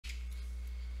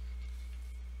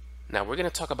Now we're going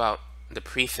to talk about the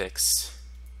prefix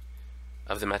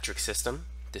of the metric system,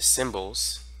 the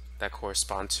symbols that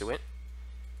correspond to it,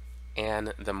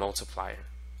 and the multiplier.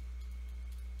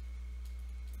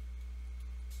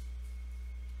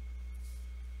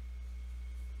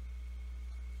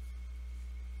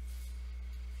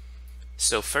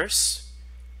 So first,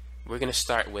 we're going to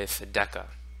start with deca.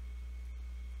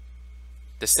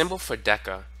 The symbol for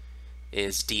deca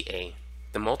is dA.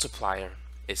 The multiplier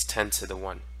is 10 to the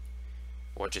 1,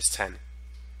 or just 10.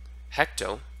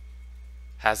 Hecto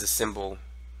has the symbol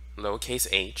lowercase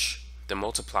h. The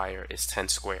multiplier is 10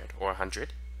 squared, or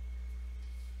 100.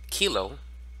 Kilo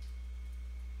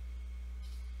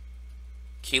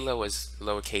is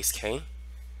lowercase k,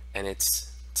 and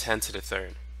it's 10 to the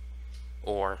third,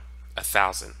 or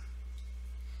 1,000.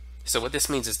 So what this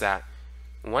means is that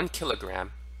 1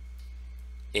 kilogram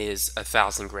is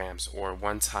 1,000 grams, or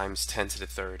 1 times 10 to the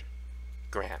third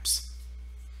grams.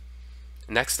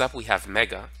 Next up we have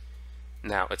mega.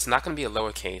 Now it's not going to be a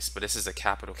lowercase, but this is a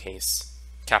capital case,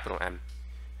 capital M,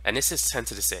 and this is 10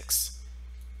 to the 6.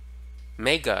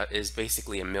 Mega is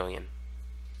basically a million.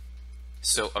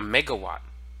 So a megawatt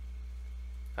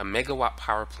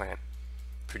power plant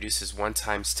produces 1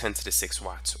 times 10 to the 6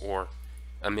 watts, or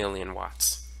a million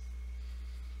watts.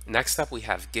 Next up we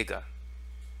have giga,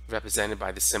 represented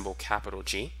by the symbol capital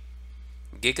G.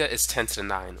 Giga is 10 to the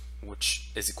 9, which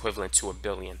is equivalent to a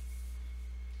billion.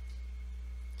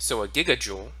 So a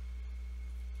gigajoule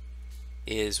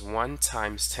is 1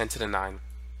 times 10 to the 9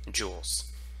 joules.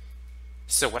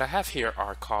 So what I have here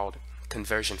are called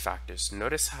conversion factors.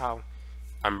 Notice how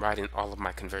I'm writing all of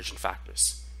my conversion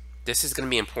factors. This is going to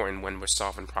be important when we're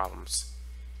solving problems.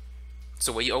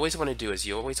 So what you always want to do is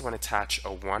you always want to attach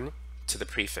a 1 to the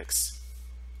prefix.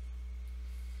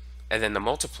 And then the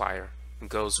multiplier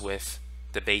goes with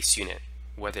the base unit,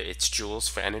 whether it's joules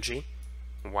for energy,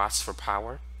 watts for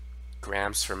power,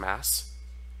 grams for mass.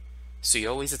 So you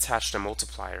always attach the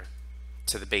multiplier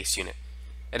to the base unit.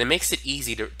 And it makes it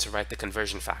easy to write the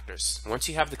conversion factors. Once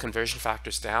you have the conversion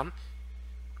factors down,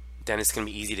 then it's going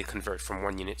to be easy to convert from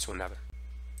one unit to another.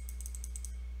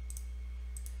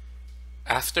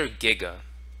 After giga,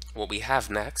 what we have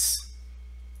next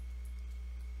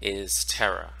is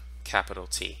tera, capital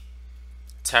T.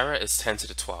 Tera is 10 to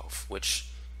the 12, which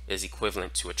is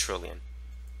equivalent to a trillion.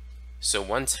 So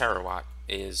 1 terawatt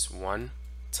is 1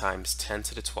 times 10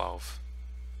 to the 12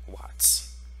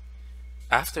 watts.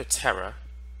 After tera,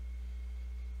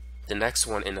 the next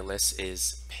one in the list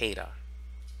is peta.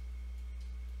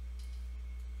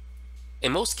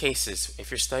 In most cases,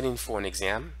 if you're studying for an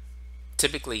exam,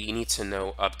 typically you need to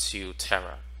know up to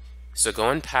tera. So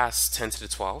going past 10 to the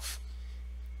 12,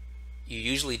 you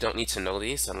usually don't need to know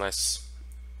these unless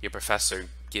your professor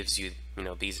gives you,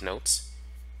 these notes.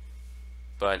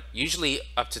 But usually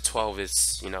up to 12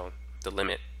 is, the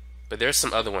limit. But there's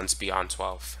some other ones beyond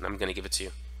 12, and I'm going to give it to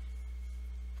you.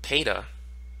 Peta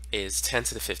is 10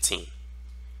 to the 15.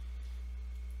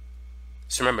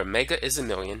 So remember, mega is a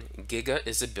million, giga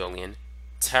is a billion,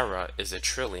 tera is a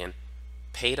trillion,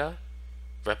 peta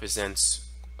represents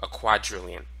a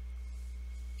quadrillion.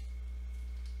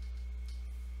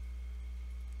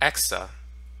 Exa,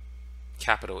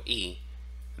 capital E,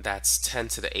 that's 10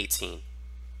 to the 18,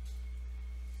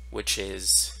 which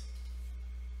is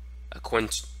a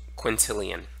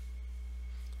quintillion.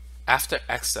 After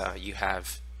exa, you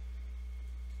have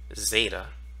zeta,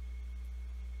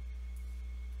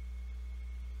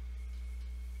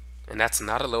 and that's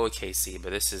not a lowercase z,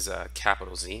 but this is a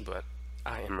capital Z, but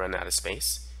I am running out of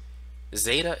space.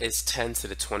 Zeta is 10 to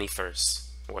the 21st,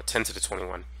 or 10 to the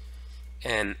 21,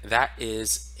 and that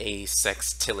is a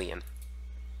sextillion.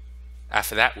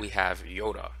 After that, we have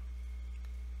iota,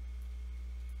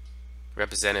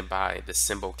 represented by the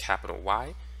symbol capital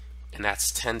Y, and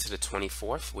that's 10 to the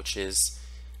 24th, which is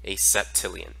a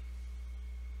septillion.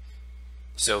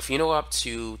 So if you know up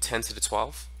to 10 to the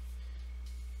 12,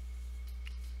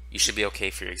 you should be okay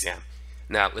for your exam.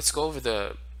 Now let's go over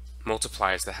the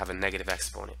multipliers that have a negative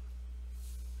exponent.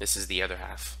 This is the other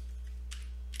half.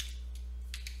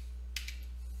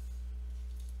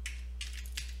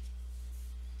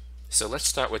 So let's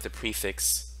start with the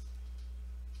prefix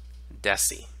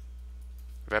deci,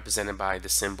 represented by the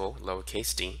symbol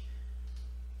lowercase d.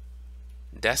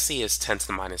 Deci is 10 to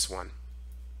the minus 1.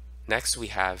 Next we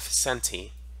have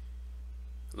centi,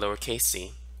 lowercase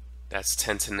c, that's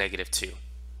 10 to the negative 2.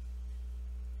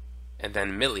 And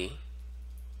then milli,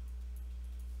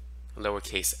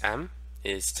 lowercase m,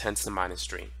 is 10 to the minus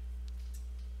 3.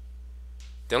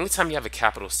 The only time you have a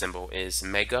capital symbol is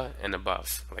mega and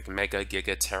above, like mega,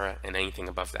 giga, tera, and anything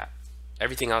above that.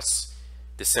 Everything else,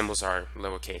 the symbols are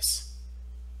lowercase.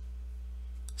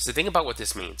 So think about what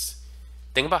this means.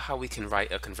 Think about how we can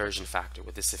write a conversion factor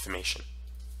with this information.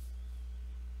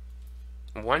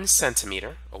 1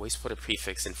 centimeter, always put a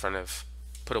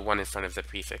 1 in front of the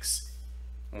prefix.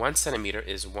 1 centimeter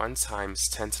is 1 times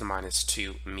 10 to the minus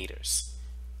 2 meters.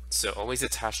 So always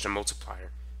attach the multiplier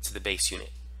to the base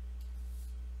unit.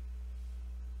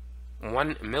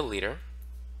 1 milliliter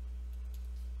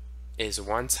is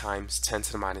 1 times 10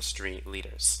 to the minus 3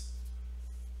 liters.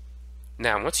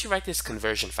 Now, once you write this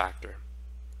conversion factor,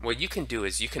 what you can do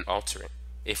is you can alter it.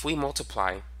 If we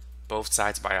multiply both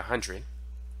sides by 100,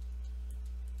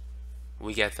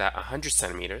 we get that 100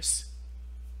 centimeters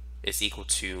is equal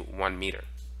to 1 meter.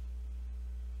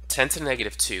 10 to the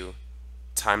negative 2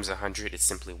 times 100 is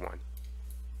simply 1.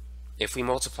 If we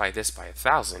multiply this by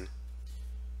 1,000,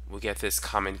 we get this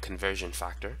common conversion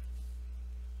factor.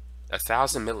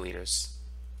 1,000 milliliters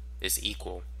is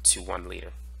equal to 1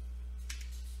 liter.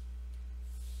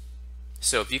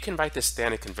 So if you can write the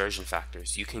standard conversion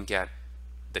factors, you can get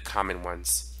the common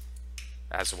ones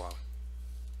as well,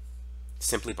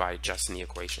 simply by adjusting the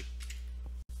equation.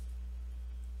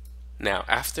 Now,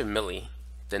 after milli,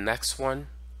 the next one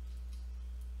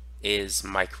is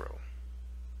micro.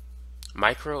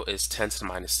 Micro is 10 to the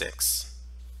minus 6.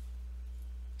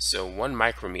 So 1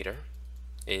 micrometer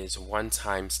is 1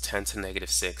 times 10 to the negative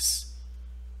 6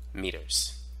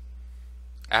 meters.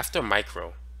 After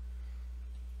micro,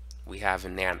 we have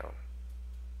nano.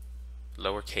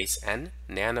 Lowercase n,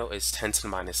 nano is 10 to the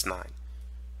minus 9.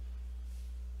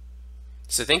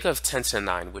 So think of 10 to the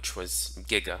 9, which was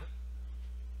giga.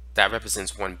 That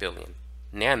represents 1 billion.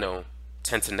 Nano,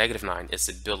 10 to the negative 9, is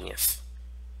a billionth.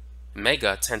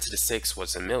 Mega, 10 to the 6,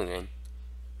 was a million.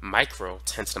 Micro,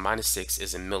 10 to the minus 6,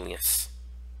 is a millionth,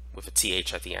 with a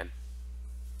th at the end.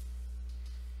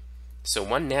 So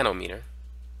 1 nanometer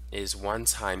is 1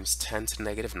 times 10 to the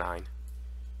negative 9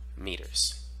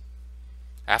 meters.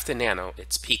 After nano,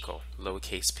 it's pico,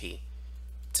 lowercase p,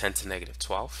 10 to the negative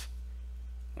 12.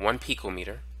 1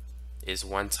 picometer is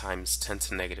 1 times 10 to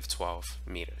the negative 12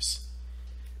 meters.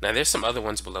 Now there's some other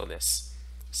ones below this,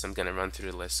 so I'm going to run through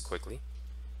the list quickly.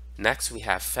 Next we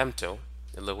have femto,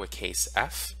 lowercase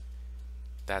f,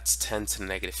 that's 10 to the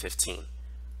negative 15.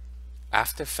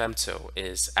 After femto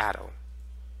is atto,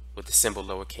 with the symbol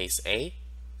lowercase a,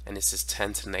 and this is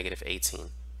 10 to the negative 18.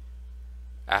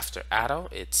 After atto,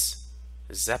 it's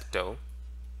zepto,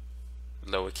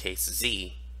 lowercase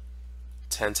z,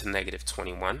 10 to the negative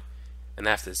 21. And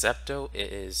after zepto,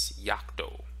 it is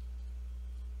yocto,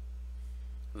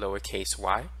 lowercase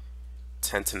y,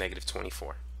 10 to the negative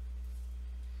 24.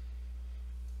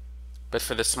 But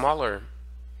for the smaller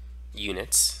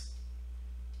units,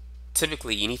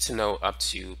 typically you need to know up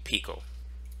to pico.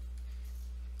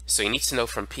 So you need to know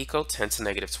from pico, 10 to the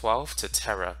negative 12, to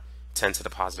tera, 10 to the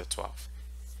positive 12.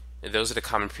 And those are the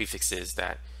common prefixes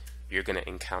that you're going to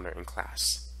encounter in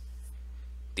class.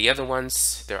 The other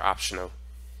ones, they're optional.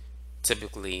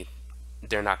 Typically,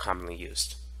 they're not commonly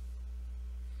used.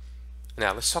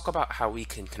 Now, let's talk about how we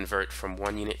can convert from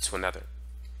one unit to another.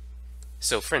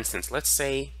 So, for instance, let's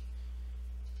say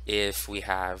if we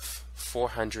have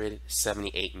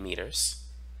 478 meters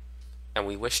and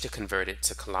we wish to convert it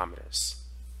to kilometers.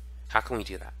 How can we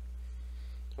do that?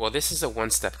 Well, this is a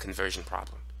one-step conversion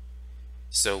problem.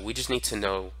 So we just need to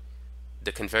know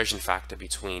the conversion factor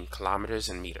between kilometers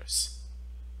and meters.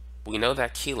 We know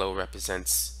that kilo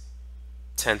represents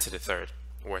 10 to the third,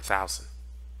 or 1,000.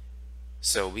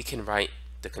 So we can write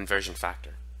the conversion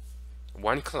factor.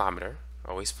 1 kilometer,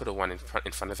 always put a 1 in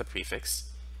front of the prefix.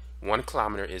 1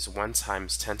 kilometer is 1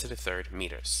 times 10 to the third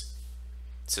meters.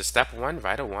 So step 1,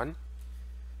 write a 1,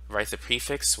 write the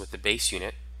prefix with the base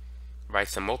unit, write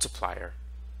the multiplier,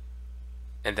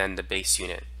 and then the base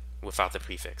unit without the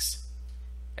prefix.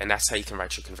 And that's how you can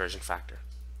write your conversion factor.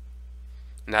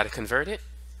 Now to convert it,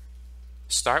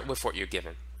 start with what you're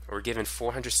given. We're given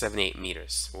 478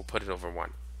 meters. We'll put it over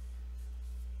 1.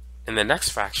 In the next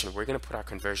fraction, we're going to put our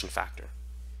conversion factor.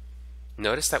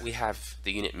 Notice that we have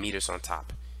the unit meters on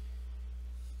top.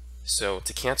 So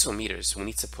to cancel meters, we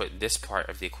need to put this part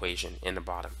of the equation in the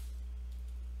bottom.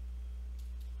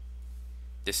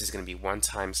 This is going to be 1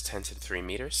 times 10 to the 3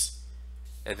 meters.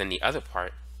 And then the other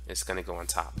part is going to go on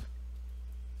top.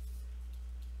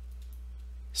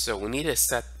 So we need to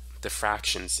set the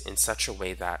fractions in such a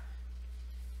way that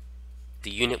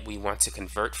the unit we want to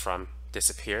convert from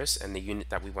disappears and the unit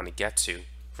that we want to get to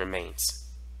remains.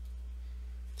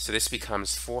 So this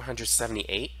becomes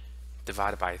 478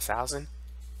 divided by 1,000,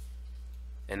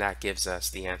 and that gives us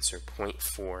the answer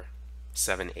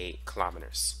 0.478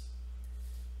 kilometers.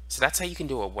 So that's how you can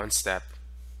do a one-step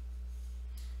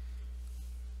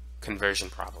conversion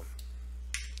problem.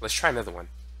 Let's try another one.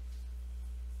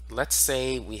 let's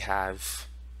say we have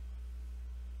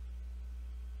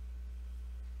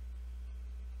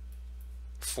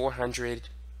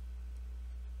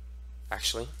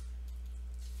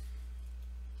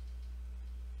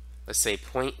let's say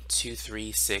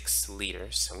 0.236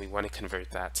 liters, and we want to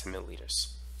convert that to milliliters.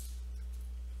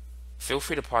 Feel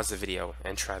free to pause the video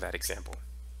and try that example.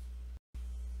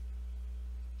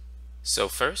 So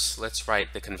first, let's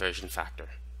write the conversion factor.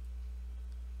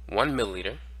 1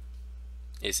 milliliter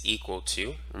is equal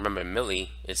to, remember milli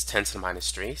is 10 to the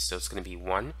minus 3, so it's going to be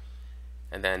 1,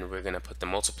 and then we're going to put the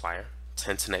multiplier,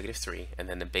 10 to the negative 3, and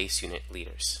then the base unit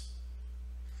liters.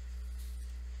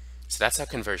 So that's our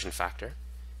conversion factor.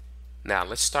 Now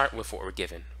let's start with what we're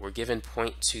given. We're given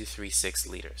 0.236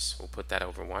 liters. We'll put that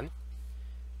over 1.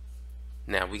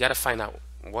 Now we got to find out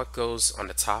what goes on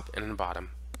the top and the bottom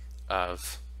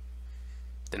of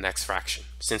the next fraction.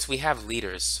 Since we have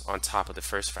liters on top of the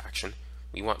first fraction,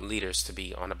 we want liters to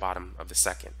be on the bottom of the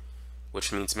second,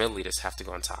 which means milliliters have to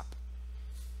go on top.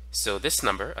 So this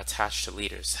number attached to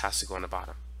liters has to go on the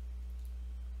bottom.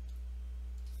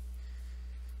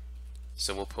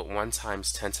 So we'll put 1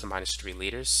 times 10 to the minus 3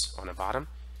 liters on the bottom,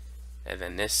 and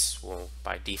then this will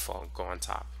by default go on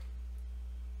top.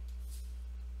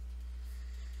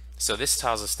 So this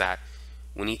tells us that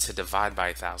we need to divide by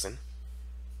 1,000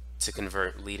 to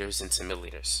convert liters into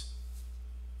milliliters.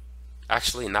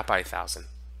 Actually, not by 1,000.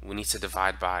 We need to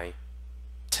divide by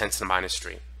 10 to the minus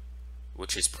 3,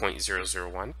 which is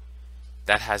 0.001.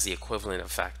 That has the equivalent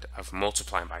effect of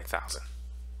multiplying by 1,000.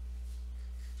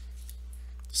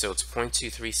 So it's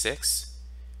 0.236.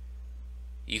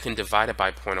 You can divide it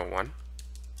by 0.01,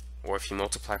 or if you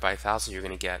multiply by 1,000, you're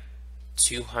going to get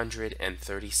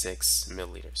 236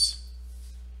 milliliters.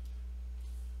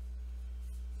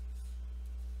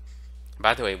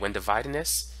 By the way, when dividing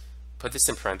this, put this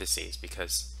in parentheses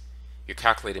because your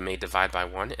calculator may divide by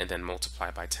 1 and then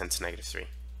multiply by 10 to the negative 3.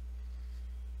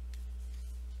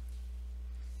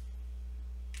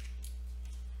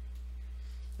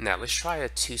 Now let's try a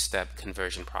two-step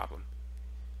conversion problem.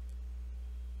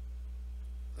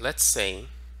 Let's say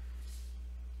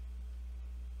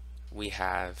we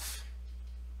have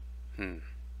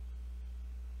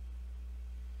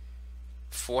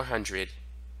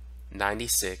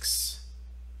 496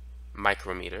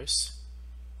 micrometers,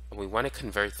 and we want to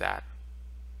convert that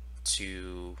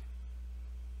to,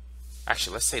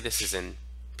 actually let's say this is in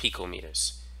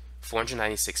picometers,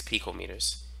 496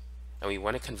 picometers, and we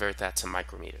want to convert that to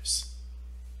micrometers.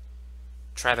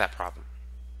 Try that problem.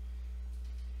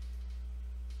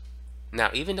 Now,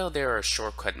 even though there are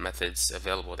shortcut methods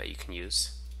available that you can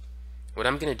use, what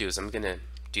I'm going to do is I'm going to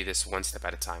do this one step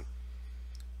at a time.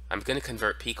 I'm going to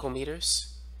convert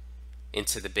picometers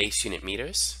into the base unit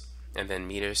meters, and then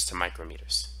meters to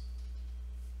micrometers.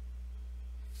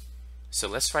 So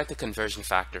let's write the conversion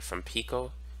factor from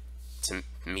pico to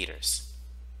meters.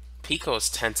 Pico is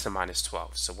 10 to the minus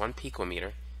 12, so 1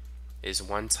 picometer is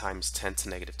 1 times 10 to the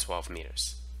negative 12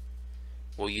 meters.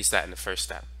 We'll use that in the first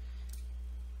step.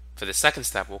 For the second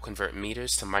step, we'll convert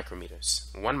meters to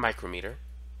micrometers. 1 micrometer,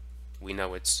 we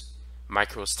know it's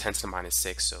micro is 10 to the minus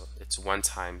 6, so it's 1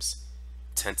 times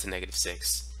 10 to the negative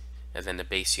 6, and then the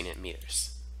base unit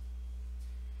meters.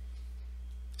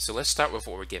 So let's start with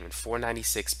what we're given,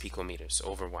 496 picometers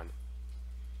over 1.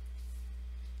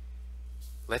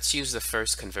 Let's use the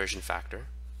first conversion factor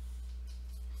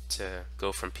to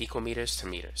go from picometers to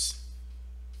meters.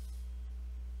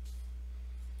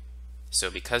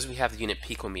 So because we have the unit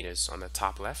picometers on the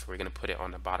top left, we're going to put it on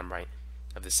the bottom right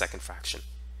of the second fraction.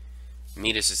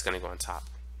 Meters is going to go on top.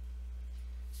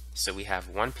 So we have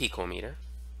 1 picometer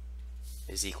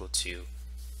is equal to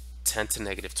 10 to the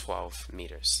negative 12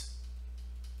 meters.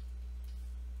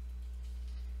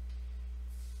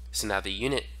 So now the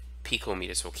unit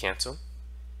picometers will cancel.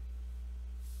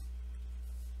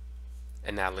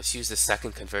 And now let's use the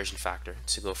second conversion factor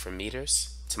to go from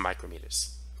meters to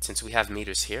micrometers. Since we have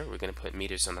meters here, we're going to put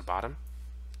meters on the bottom,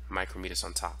 micrometers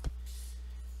on top.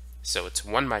 So it's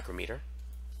 1 micrometer,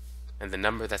 and the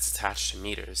number that's attached to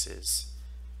meters is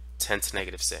 10 to the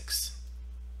negative 6.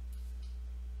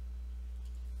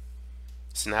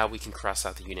 So now we can cross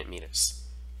out the unit meters.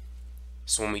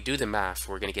 So when we do the math,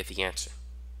 we're going to get the answer.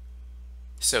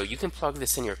 So you can plug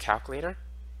this in your calculator,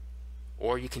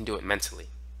 or you can do it mentally.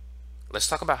 Let's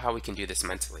talk about how we can do this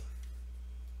mentally.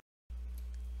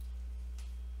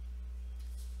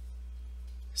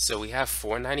 So we have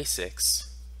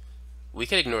 496. We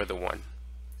can ignore the 1.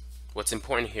 What's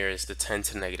important here is the 10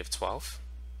 to the negative 12.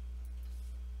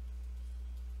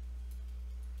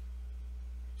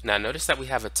 Now notice that we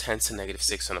have a 10 to the negative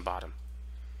 6 on the bottom.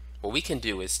 What we can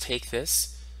do is take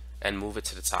this and move it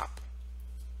to the top.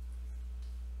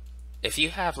 If you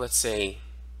have, let's say,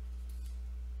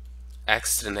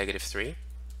 x to the negative 3,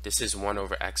 this is 1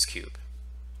 over x cubed.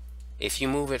 If you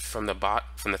move it from the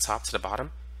top to the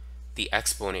bottom, the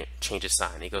exponent changes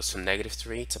sign. It goes from negative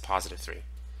 3 to positive 3.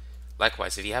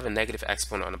 Likewise, if you have a negative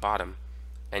exponent on the bottom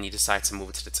and you decide to move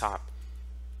it to the top,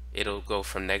 it'll go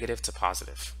from negative to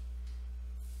positive.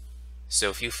 So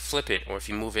if you flip it, or if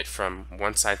you move it from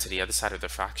one side to the other side of the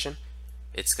fraction,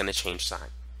 it's going to change sign.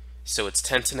 So it's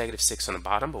 10 to negative 6 on the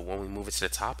bottom, but when we move it to the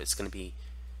top, it's going to be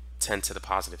 10 to the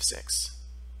positive 6.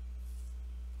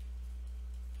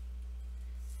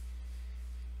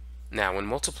 Now, when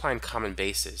multiplying common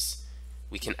bases,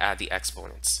 we can add the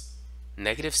exponents.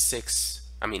 Negative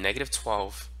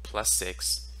 12 plus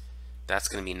 6, that's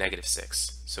going to be negative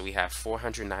 6. So we have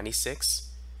 496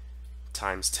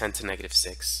 times 10 to negative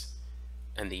 6.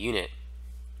 And the unit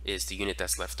is the unit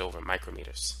that's left over,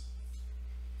 micrometers.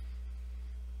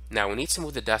 Now we need to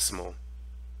move the decimal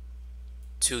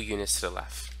 2 units to the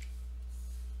left.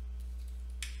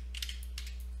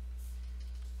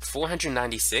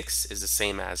 496 is the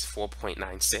same as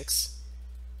 4.96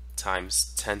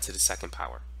 times 10 to the second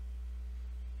power.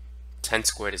 10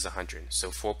 squared is 100,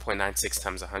 so 4.96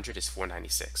 times 100 is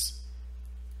 496.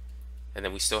 And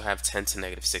then we still have 10 to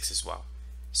negative 6 as well.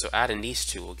 So adding these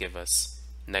two will give us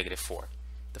negative 4.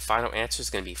 The final answer is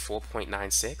going to be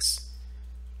 4.96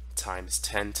 times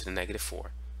 10 to the negative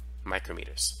 4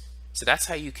 micrometers. So that's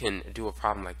how you can do a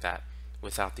problem like that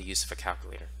without the use of a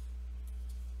calculator.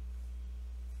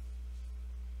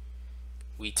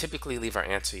 We typically leave our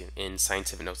answer in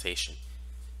scientific notation.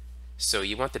 So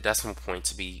you want the decimal point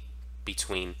to be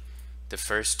between the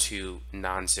first two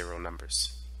non-zero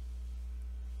numbers.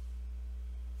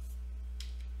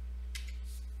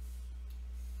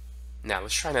 Now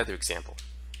let's try another example.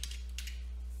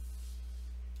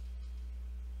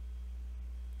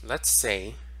 Let's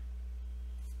say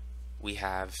we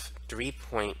have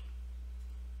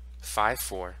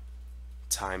 3.54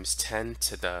 times 10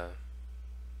 to the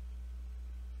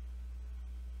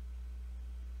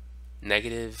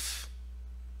negative,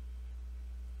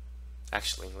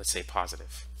 actually let's say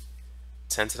positive,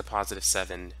 10 to the positive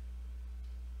 7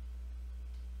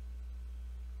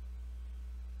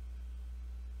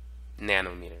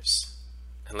 nanometers.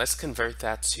 And let's convert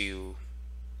that to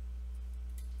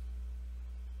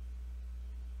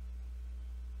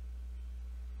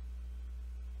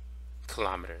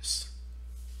kilometers.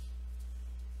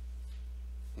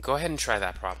 Go ahead and try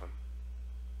that problem.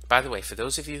 By the way, for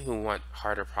those of you who want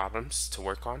harder problems to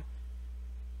work on,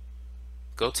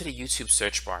 go to the YouTube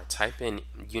search bar, type in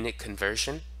unit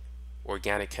conversion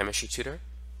organic chemistry tutor,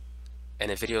 and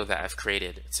a video that I've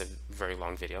created, it's a very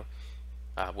long video,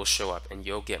 will show up, and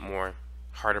you'll get more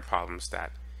harder problems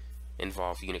that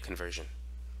involve unit conversion.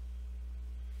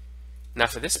 Now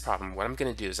for this problem, what I'm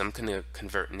going to do is I'm going to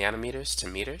convert nanometers to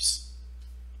meters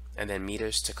and then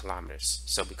meters to kilometers.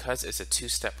 So because it's a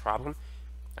two-step problem,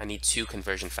 I need two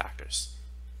conversion factors.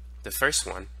 The first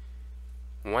one,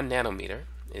 1 nanometer,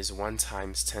 is 1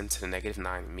 times 10 to the negative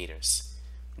 9 meters.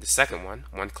 The second one,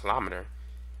 1 kilometer,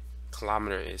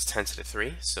 kilometer is 10 to the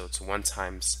 3, so it's 1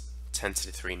 times 10 to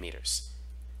the 3 meters.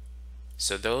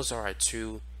 So those are our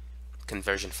two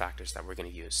conversion factors that we're going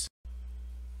to use.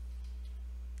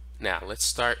 Now let's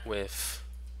start with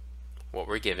what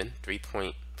we're given,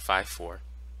 3.54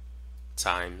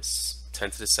 times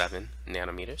 10 to the 7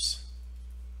 nanometers.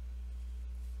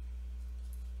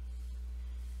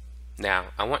 Now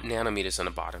I want nanometers on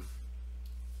the bottom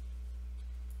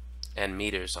and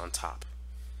meters on top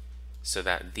so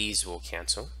that these will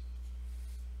cancel.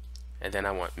 And then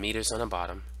I want meters on the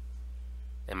bottom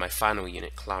and my final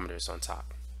unit, kilometers, on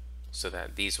top so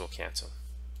that these will cancel.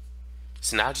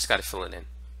 So now I just got to fill it in.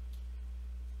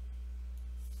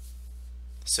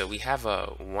 So we have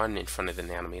a 1 in front of the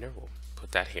nanometer. We'll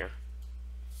put that here.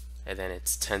 And then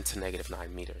it's 10 to negative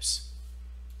 9 meters.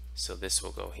 So this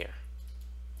will go here.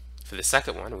 For the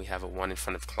second one, we have a 1 in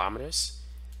front of kilometers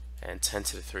and 10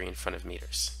 to the 3 in front of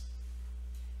meters.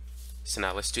 So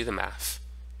now let's do the math.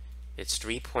 It's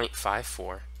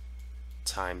 3.54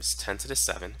 times 10 to the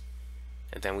 7,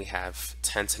 and then we have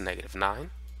 10 to negative 9.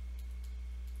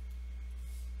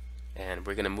 And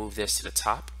we're going to move this to the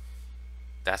top.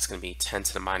 That's going to be 10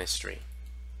 to the minus 3.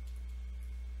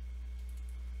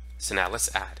 So now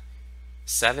let's add.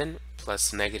 7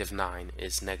 plus negative 9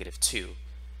 is negative 2.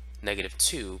 Negative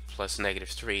 2 plus negative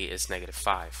 3 is negative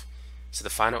 5. So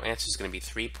the final answer is going to be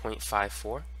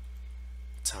 3.54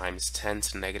 times 10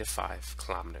 to the negative 5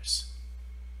 kilometers.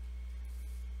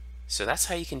 So that's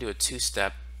how you can do a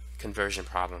two-step conversion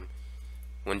problem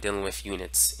when dealing with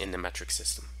units in the metric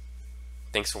system.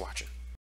 Thanks for watching.